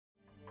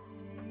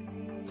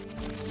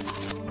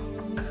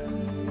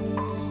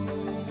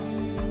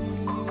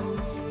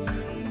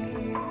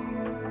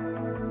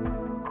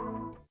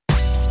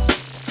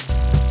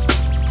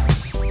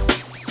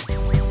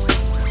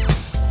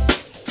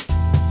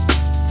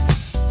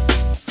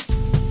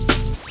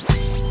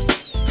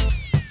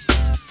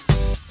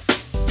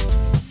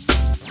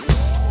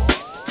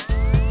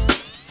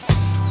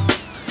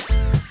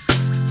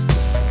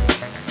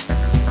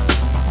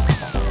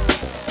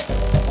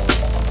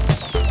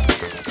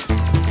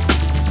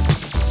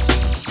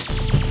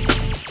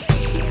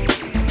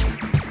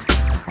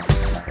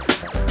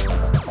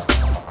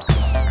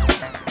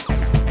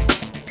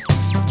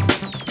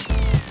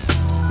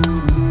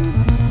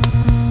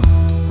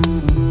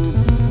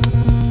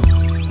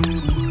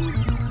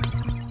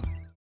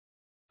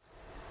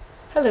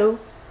Hello.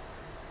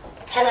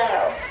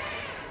 Hello.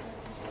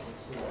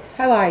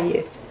 How are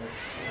you?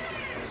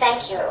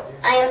 Thank you.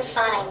 I am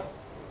fine.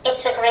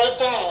 It's a great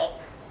day.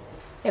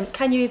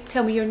 Can you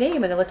tell me your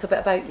name and a little bit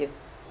about you?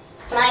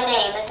 My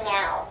name is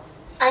Now.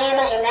 I am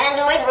a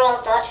humanoid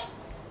robot.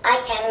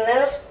 I can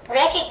move,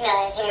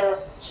 recognize you,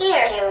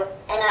 hear you,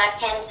 and I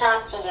can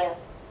talk to you.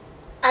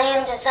 I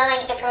am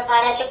designed to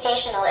provide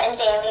educational and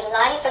daily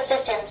life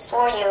assistance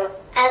for you,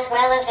 as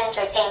well as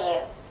entertain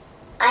you.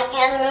 I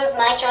can move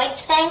my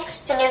joints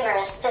thanks to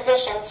numerous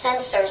position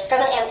sensors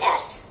from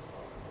MS.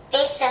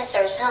 These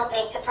sensors help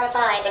me to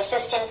provide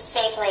assistance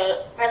safely,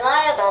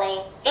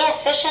 reliably,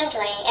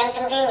 efficiently, and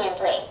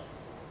conveniently.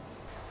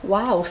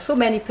 Wow, so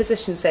many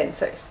position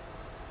sensors.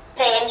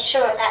 They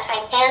ensure that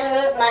I can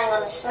move my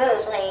limbs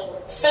smoothly,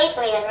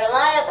 safely, and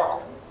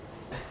reliable.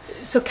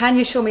 So can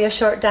you show me a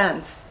short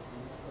dance?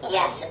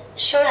 Yes,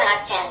 sure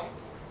I can.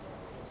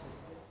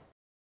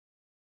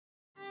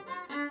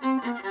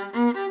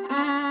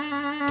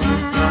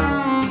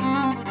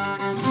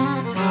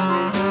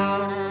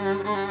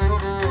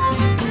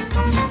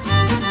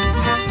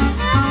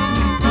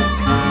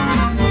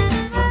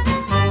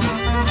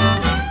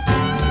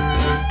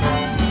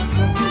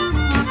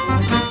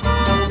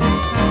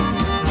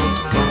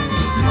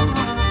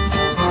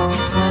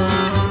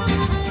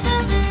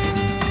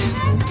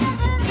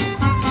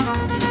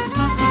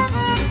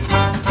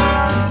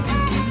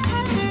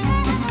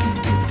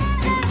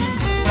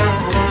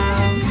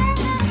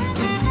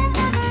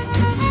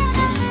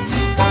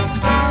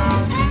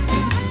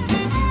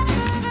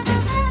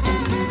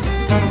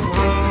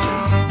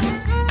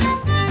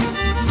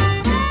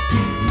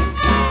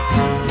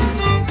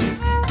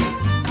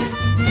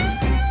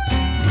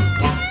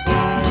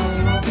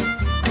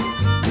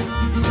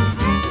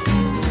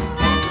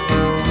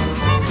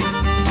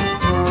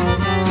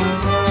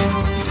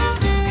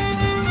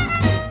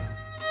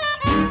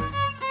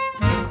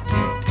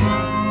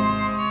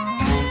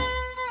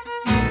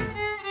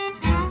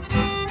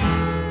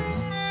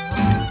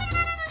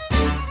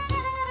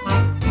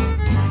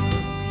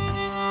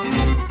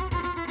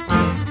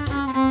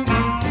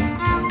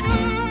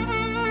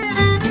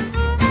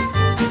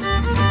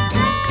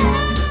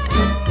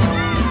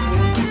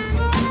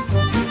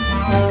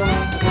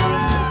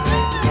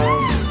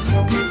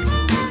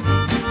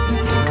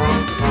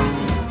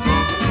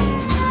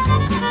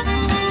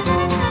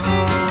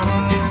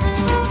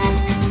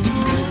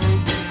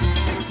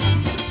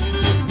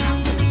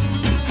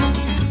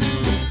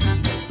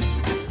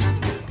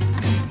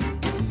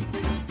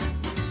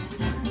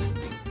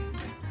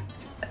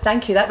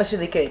 Thank you, that was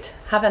really good.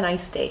 Have a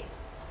nice day.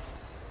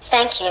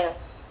 Thank you.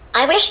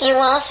 I wish you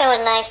also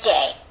a nice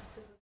day.